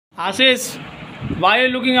Ashish, why are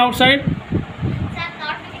you looking outside? Sir, I'm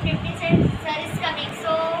not looking at me. Sir is coming,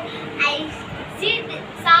 so I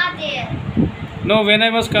saw there. No, when I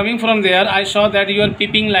was coming from there, I saw that you are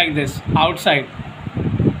peeping like this outside.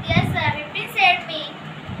 Yes, sir. Vipin said me.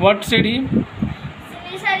 What said he?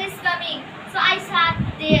 Sunil sir is coming, so I sat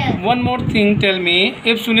there. One more thing, tell me,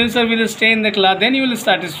 if Sunil sir will stay in the class, then you will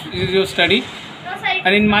start your study, No, sir.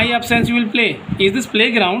 and in my absence you will play. Is this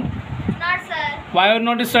playground? Not, sir. Why are you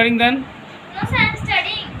not studying then? No, sir. I'm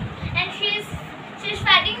studying, and she's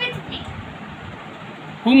fighting with me.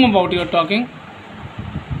 Whom about you are talking?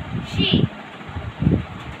 She.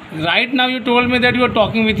 Right now you told me that you are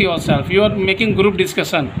talking with yourself. You are making group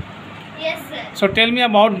discussion. Yes, sir. So tell me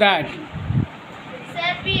about that. Sir,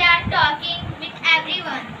 we are talking with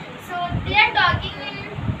everyone. So they are talking.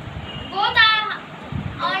 Both are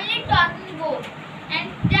only talking both,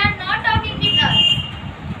 and they are not talking with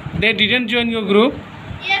us. They didn't join your group.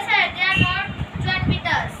 Yes, sir. They are not joined with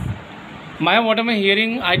us. Maya, what am I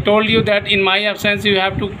hearing? I told you that in my absence you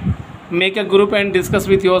have to make a group and discuss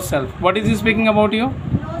with yourself. What is he speaking about you?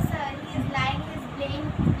 No, sir, he is lying, he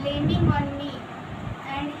is blaming on me,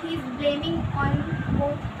 and he is blaming on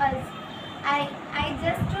both us. I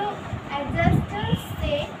just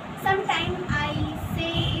say, sometimes I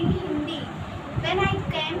say in Hindi. When I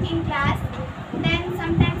came in class, then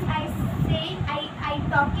sometimes I say, I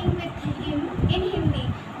talking with him in Hindi.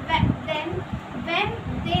 Then when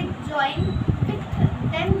they join,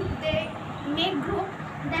 then they make group,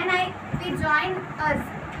 then we join us.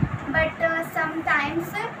 But sometimes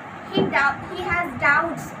he has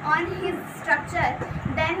doubts on his structure,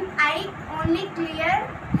 then I only clear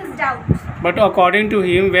his doubts. But according to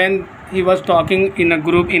him, when he was talking in a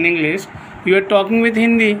group in English, you were talking with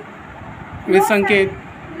Hindi, with No, sir. Sanket.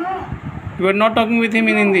 No, You were not talking with him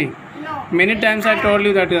in Hindi. no. Many times I told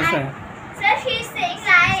you that, yes, sir. Sir, she is saying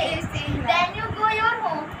lie. She is saying lie. Then you go your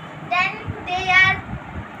home. Then they are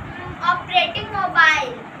operating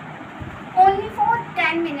mobile. Only for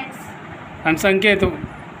 10 minutes. And Sanket,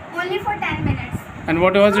 Only for 10 minutes. and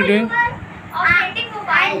what was So you doing? were operating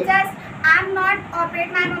mobile. I'm not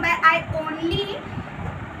operate my mobile. I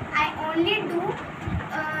only do.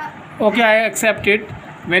 Okay, I accept it.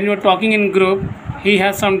 When you were talking in group, he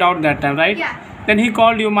has some doubt that time, right? Yeah. Then he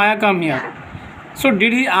called you, Maya, come here. So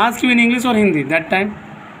did he ask you in English or Hindi that time?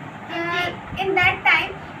 In that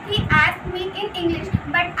time, he asked me in English,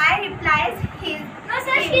 but I replies his. No,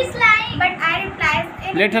 sir, she is lying. But I replies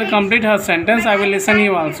in Let her English. complete her sentence. I will listen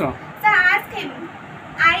you also. So ask him.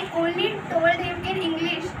 I only told him in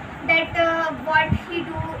English that what he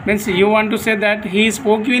do. Means you want to say that he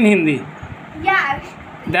spoke you in Hindi Yeah.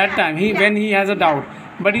 that yeah, time. yeah, When he has a doubt,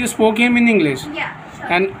 but you spoke him in English, Yeah.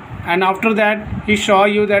 Sure. and after that he saw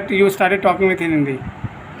you that you started talking with him in Hindi.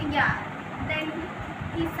 Yeah. Then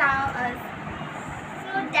he saw us.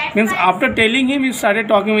 So that's Means why after telling him you started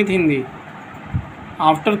talking with Hindi.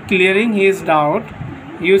 After clearing his doubt,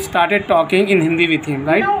 you started talking in Hindi with him,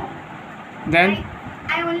 right? No. Then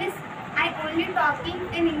I only talking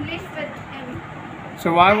in English with him.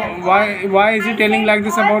 so why is he telling like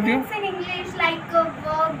this about you? Things in English like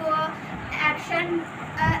verb, action,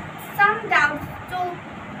 some doubts.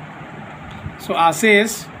 So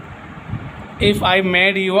Ashish, if I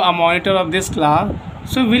made you a monitor of this class,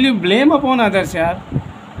 so will you blame upon others, yaar?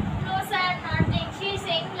 no, sir, nothing. She is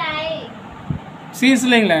saying lie. She is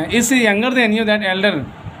saying like, is she younger than you, that elder?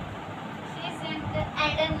 She is saying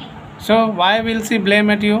elder me. So why will she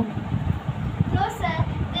blame at you? No, sir,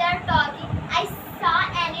 they are talking. I saw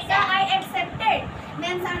any So I accepted.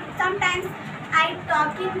 Then sometimes I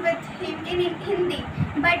talking with him in Hindi,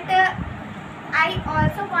 but I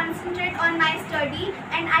also concentrate on my study,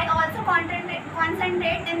 and I also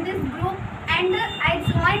concentrate in this group, and I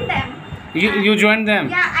join them. You joined them.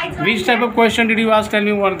 Yeah, I joined Which type them. of question did you ask? Tell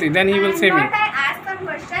me one thing. Then he will say me. Not I ask some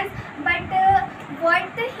questions, but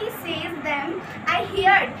what he says them, I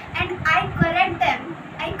heard, and I correct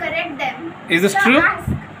them. Is this So true? ask.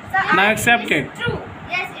 So Now ask. accept it. It's true.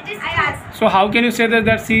 Yes, it is I true. asked. So how can you say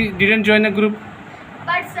that she didn't join a group?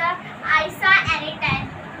 But sir, I saw anytime.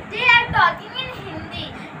 They are talking in Hindi.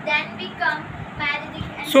 Then we come marriage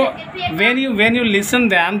and So second paper. when you listen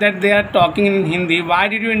them that they are talking in Hindi, why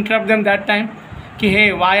did you interrupt them that time? Ki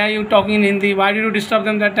hey, why are you talking in Hindi? Why did you disturb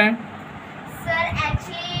them that time? Sir,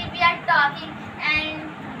 actually we are talking,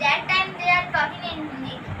 and that time they are talking in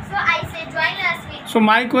Hindi. So I say join us with. So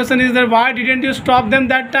my question is that why didn't you stop them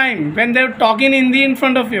that time when they were talking Hindi in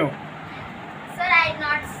front of you? Sir, I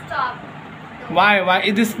not stop.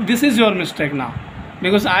 Why? This is your mistake now,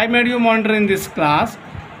 because I made you monitor in this class.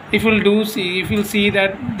 If you'll see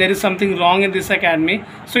that there is something wrong in this academy,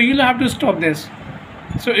 so you'll have to stop this.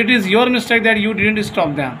 So it is your mistake that you didn't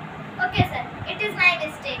stop them. Okay, sir. It is my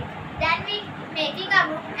mistake. Then we making a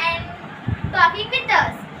group and talking with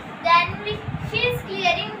us. Then she is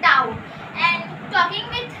clearing doubt and talking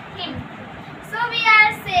with him. So we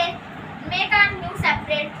are say make a new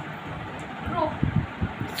separate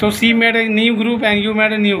group. So she made a new group and you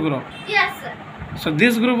made a new group. Yes, sir. So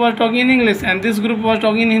this group was talking in English and this group was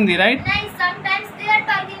talking in Hindi, right? Nice. Sometimes they are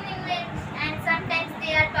talking in English and sometimes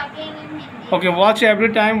they are talking in Hindi. Okay, watch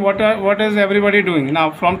every time what is everybody doing.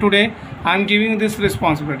 Now from today I am giving this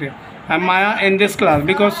responsibility. And Maya in this class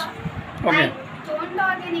because okay. I don't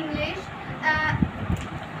talk in English.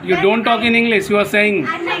 You when don't talk I- in English, you are saying.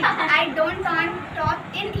 I don't talk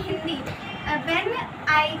in Hindi. When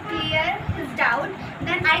I clear his doubt,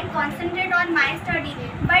 then I concentrate on my study.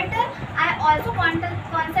 But I also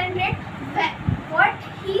concentrate what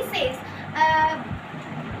he says.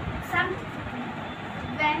 Some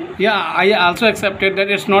when Yeah, I also accepted that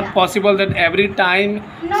it's not Yeah. possible that every time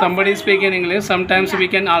No, somebody sir, speak in no. English, sometimes Yeah. we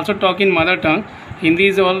can also talk in mother tongue. Hindi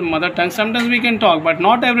is all mother tongue. Sometimes we can talk, but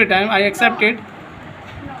not every time. I accept No. it.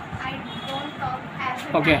 no, I don't talk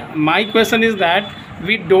every Okay, time. my question is that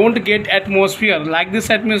we don't get atmosphere like this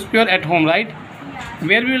atmosphere at home, right? Yeah.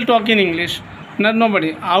 Where we will talk in English? Not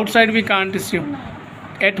nobody. Outside we can't see. No.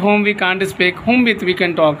 At home we can't speak. Whom with we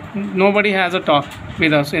can talk. Nobody has a talk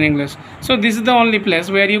with us in English. So this is the only place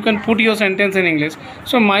where you can put your sentence in English.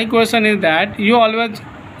 So my question is that you always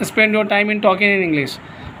spend your time in talking in English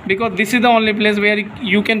because this is the only place where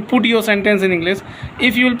you can put your sentence in English.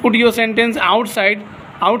 If you will put your sentence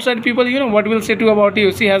outside people, you know what will say to about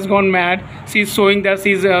you. She has gone mad. She is showing that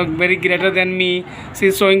she is very greater than me. She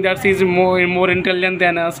is showing that she is more intelligent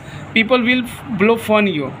than us. People will blow fun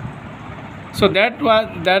you. So that's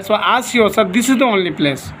why ask yourself, this is the only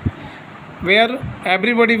place where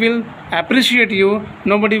everybody will appreciate you,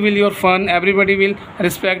 nobody will your fun, everybody will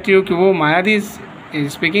respect you कि वो Mayadi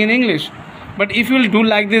is speaking in English. But if you will do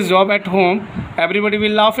like this job at home, everybody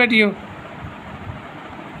will laugh at you.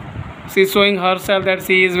 She is showing herself that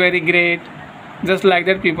she is very great, just like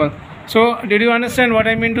that people. So did you understand what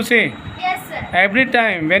I mean to say? Yes, sir. Every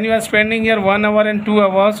time when you are spending your 1 hour and 2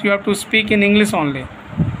 hours, you have to speak in English only.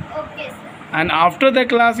 Okay, sir. And after the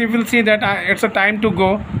class you will see that it's a time to go.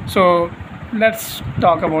 So let's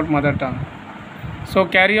talk about mother tongue. So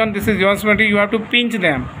carry on, this is your responsibility. You have to pinch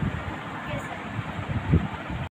them.